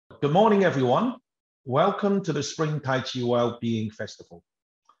Good morning, everyone. Welcome to the Spring Tai Chi Wellbeing Festival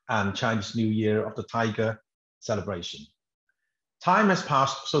and Chinese New Year of the Tiger celebration. Time has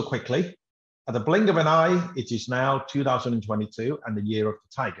passed so quickly. At the blink of an eye, it is now 2022 and the year of the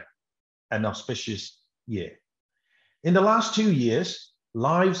tiger, an auspicious year. In the last 2 years,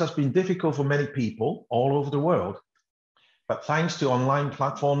 lives has been difficult for many people all over the world. But thanks to online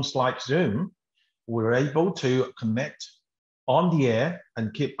platforms like Zoom, we're able to connect on the air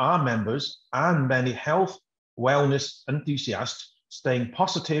and keep our members and many health, wellness enthusiasts staying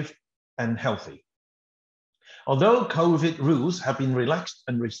positive and healthy. Although COVID rules have been relaxed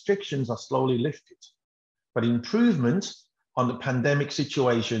and restrictions are slowly lifted, but improvements on the pandemic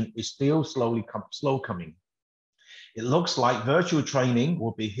situation is still slow coming. It looks like virtual training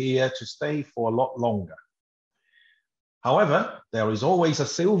will be here to stay for a lot longer. However, there is always a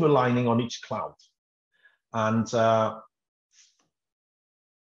silver lining on each cloud. And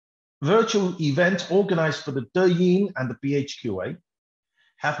virtual events organized for the Douyin and the BHQA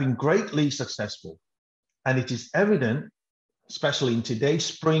have been greatly successful. And it is evident, especially in today's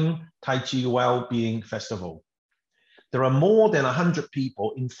Spring Tai Chi Wellbeing Festival. There are more than 100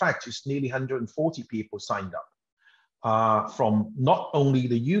 people, in fact, it's nearly 140 people signed up from not only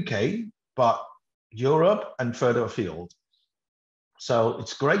the UK, but Europe and further afield. So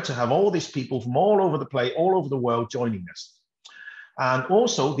it's great to have all these people from all over the place, all over the world joining us. And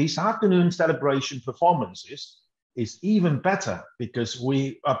also this afternoon celebration performances is even better because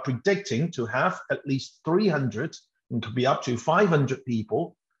we are predicting to have at least 300 and could be up to 500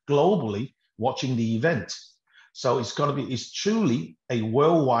 people globally watching the event. So it's truly a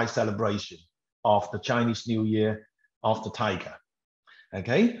worldwide celebration of the Chinese New Year of the Tiger.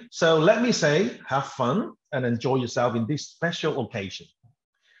 Okay, so let me say, have fun and enjoy yourself in this special occasion.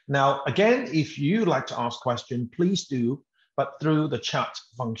 Now, again, if you'd like to ask questions, please do, but through the chat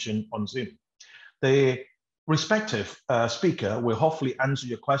function on Zoom. The respective speaker will hopefully answer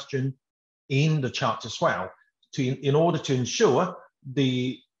your question in the chat as well, in order to ensure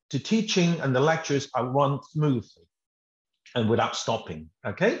the teaching and the lectures are run smoothly and without stopping,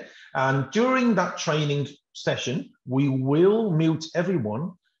 okay? And during that training session, we will mute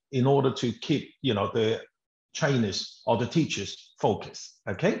everyone in order to keep, the trainers or the teachers focus,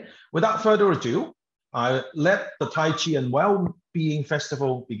 okay? Without further ado, I let the Tai Chi and Wellbeing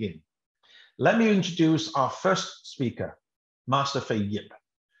Festival begin. Let me introduce our first speaker, Master Fei Yip.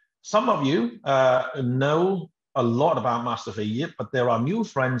 Some of you know a lot about Master Fei Yip, but there are new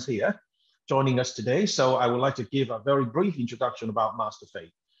friends here joining us today. So I would like to give a very brief introduction about Master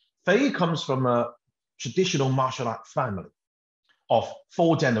Fei. Fei comes from a traditional martial art family of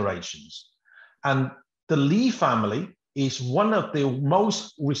 4 generations. And the Li family is one of the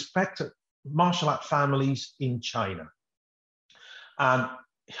most respected martial art families in China. And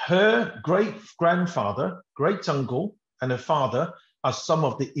her great-grandfather, great-uncle, and her father are some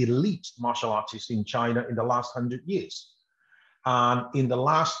of the elite martial artists in China in the last 100 years. And in the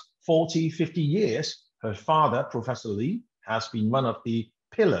last 40, 50 years, her father, Professor Li, has been one of the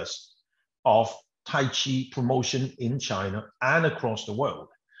pillars of Tai Chi promotion in China and across the world.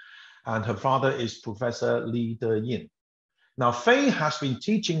 And her father is Professor Li Deyin. Now, Fei has been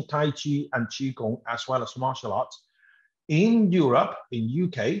teaching Tai Chi and Qigong as well as martial arts in Europe, in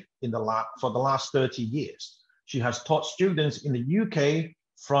UK, for the last 30 years. She has taught students in the UK,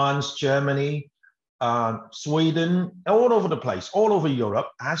 France, Germany, Sweden, all over the place, all over Europe,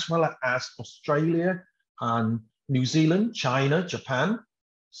 as well as Australia and New Zealand, China, Japan.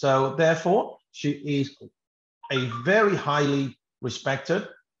 So therefore, she is a very highly respected,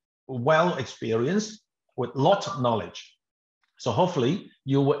 well experienced, with lots of knowledge. So hopefully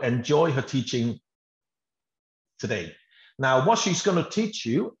you will enjoy her teaching today. Now, what she's going to teach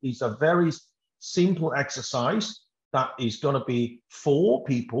you is a very simple exercise that is going to be for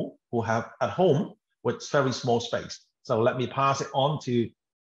people who have at home with very small space. So let me pass it on to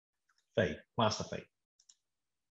Fei, Master Fei.